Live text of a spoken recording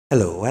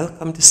Hello,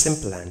 welcome to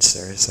Simple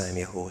Answers. I'm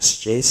your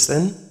host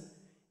Jason.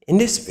 In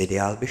this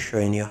video, I'll be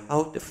showing you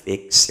how to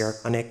fix your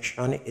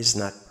connection is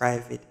not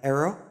private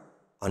error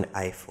on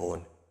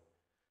iPhone.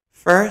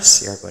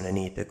 First, you're going to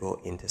need to go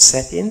into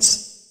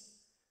settings.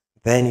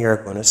 Then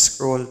you're going to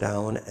scroll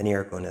down and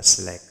you're going to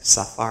select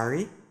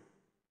Safari.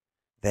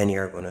 Then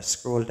you're going to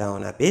scroll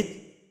down a bit,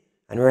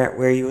 and right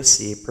where you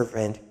see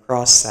prevent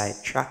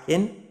cross-site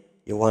tracking,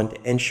 you want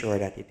to ensure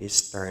that it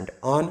is turned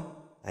on,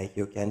 like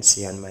you can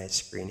see on my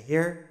screen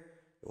here.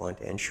 You want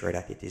to ensure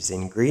that it is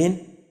in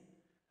green.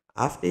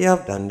 After you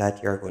have done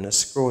that, you're going to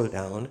scroll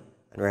down,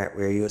 and right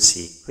where you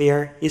see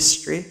clear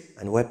history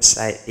and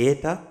website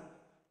data,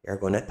 you're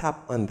going to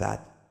tap on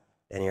that.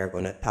 Then you're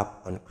going to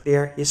tap on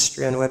clear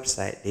history and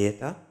website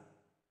data.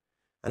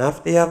 And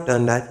after you have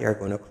done that, you're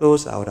going to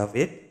close out of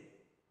it.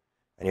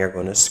 And you're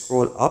going to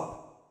scroll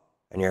up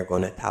and you're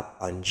going to tap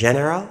on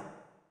general.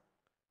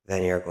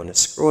 Then you're going to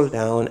scroll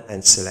down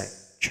and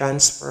select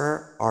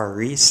transfer or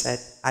reset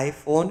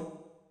iPhone.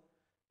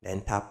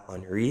 Then tap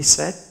on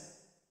reset.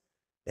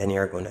 Then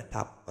you're going to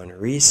tap on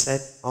reset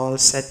all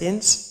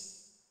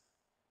settings.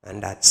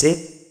 And that's it.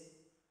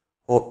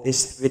 Hope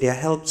this video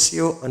helps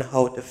you on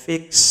how to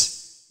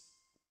fix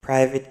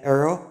private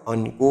error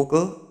on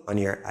Google on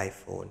your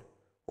iPhone.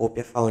 Hope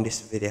you found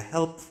this video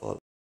helpful.